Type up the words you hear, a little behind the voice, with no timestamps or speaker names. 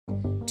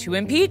to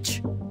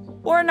impeach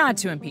or not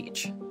to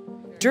impeach.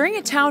 During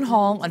a town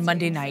hall on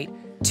Monday night,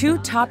 two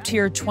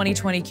top-tier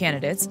 2020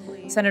 candidates,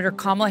 Senator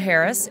Kamala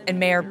Harris and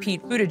Mayor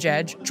Pete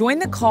Buttigieg,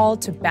 joined the call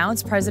to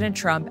bounce President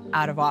Trump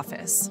out of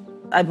office.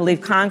 I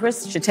believe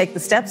Congress should take the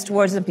steps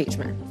towards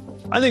impeachment.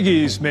 I think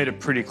he's made it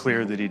pretty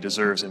clear that he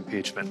deserves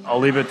impeachment. I'll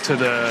leave it to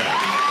the...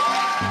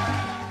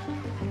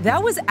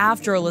 That was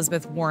after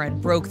Elizabeth Warren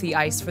broke the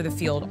ice for the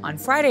field on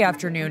Friday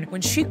afternoon when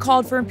she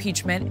called for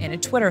impeachment in a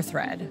Twitter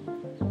thread.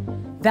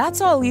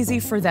 That's all easy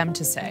for them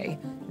to say.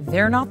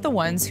 They're not the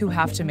ones who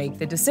have to make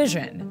the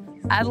decision.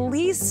 At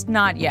least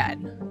not yet.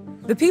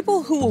 The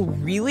people who will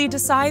really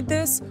decide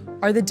this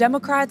are the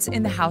Democrats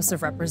in the House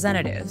of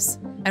Representatives.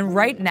 And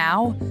right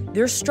now,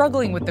 they're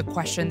struggling with the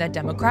question that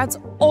Democrats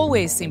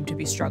always seem to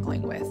be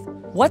struggling with.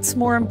 What's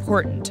more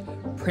important,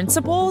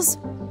 principles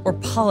or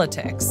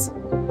politics?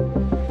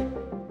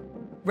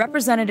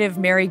 Representative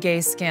Mary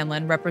Gay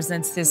Scanlon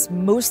represents this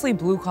mostly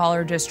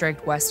blue-collar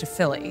district west of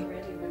Philly.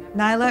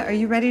 Nyla, are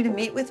you ready to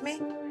meet with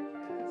me?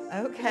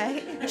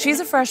 Okay.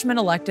 She's a freshman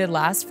elected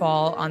last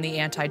fall on the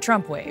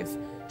anti-Trump wave.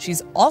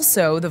 She's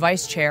also the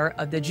vice chair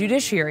of the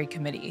Judiciary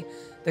Committee,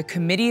 the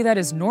committee that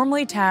is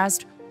normally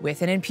tasked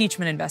with an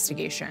impeachment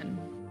investigation.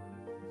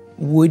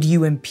 Would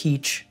you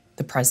impeach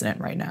the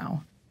president right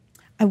now?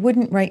 I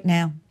wouldn't right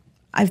now.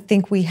 I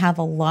think we have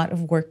a lot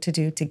of work to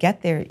do to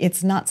get there.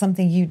 It's not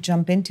something you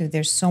jump into.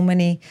 There's so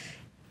many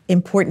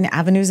important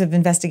avenues of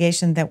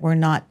investigation that we're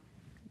not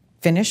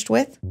finished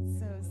with.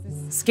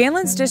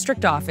 Scanlon's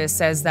district office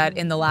says that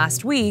in the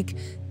last week,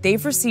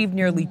 they've received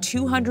nearly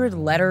 200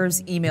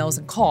 letters, emails,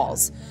 and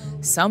calls,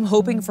 some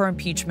hoping for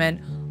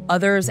impeachment,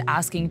 others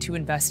asking to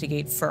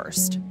investigate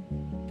first.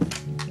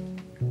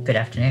 Good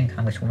afternoon,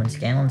 Congresswoman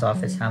Scanlon's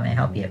office. How may I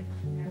help you?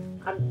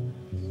 I'm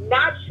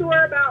not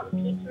sure about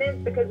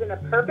impeachment because in a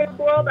perfect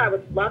world, I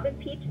would love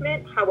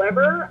impeachment.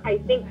 However, I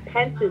think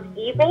Pence is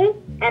evil,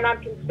 and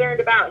I'm concerned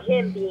about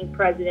him being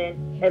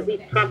president. At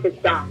least Trump is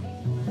dumb.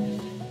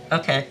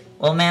 Okay.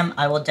 Well, ma'am,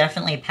 I will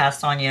definitely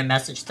pass on your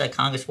message to the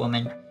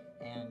Congresswoman.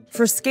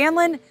 For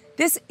Scanlon,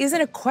 this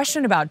isn't a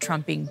question about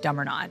Trump being dumb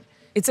or not.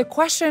 It's a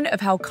question of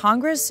how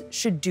Congress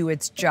should do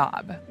its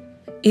job.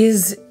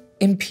 Is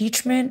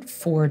impeachment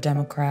for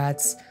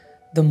Democrats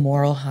the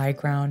moral high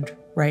ground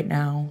right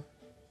now?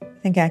 I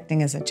think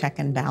acting as a check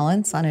and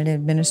balance on an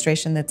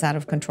administration that's out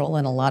of control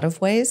in a lot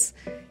of ways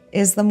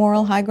is the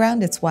moral high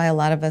ground. It's why a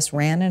lot of us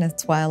ran, and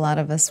it's why a lot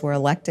of us were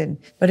elected.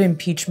 But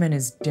impeachment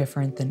is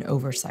different than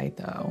oversight,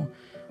 though.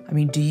 I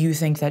mean, do you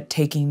think that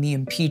taking the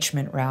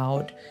impeachment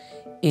route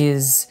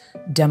is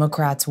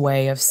Democrats'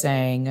 way of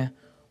saying,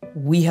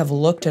 we have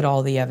looked at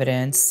all the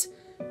evidence,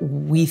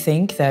 we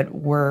think that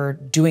we're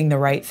doing the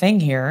right thing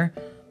here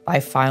by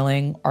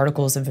filing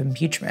articles of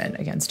impeachment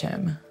against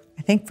him?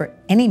 I think for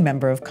any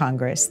member of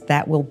Congress,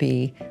 that will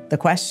be the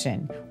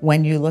question.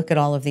 When you look at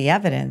all of the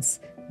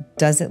evidence,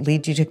 does it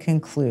lead you to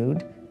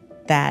conclude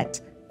that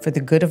for the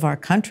good of our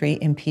country,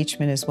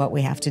 impeachment is what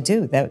we have to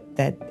do, that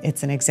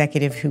it's an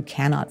executive who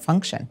cannot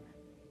function?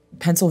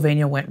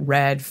 Pennsylvania went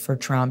red for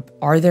Trump.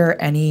 Are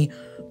there any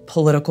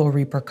political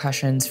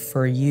repercussions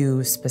for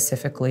you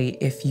specifically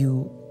if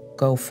you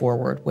go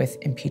forward with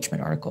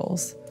impeachment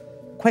articles?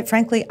 Quite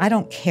frankly, I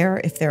don't care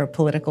if there are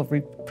political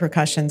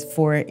repercussions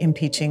for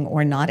impeaching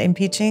or not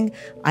impeaching.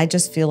 I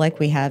just feel like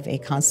we have a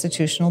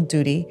constitutional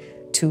duty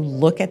to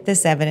look at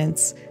this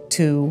evidence,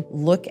 to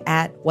look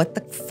at what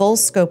the full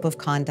scope of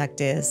conduct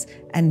is,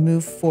 and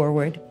move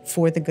forward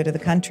for the good of the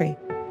country.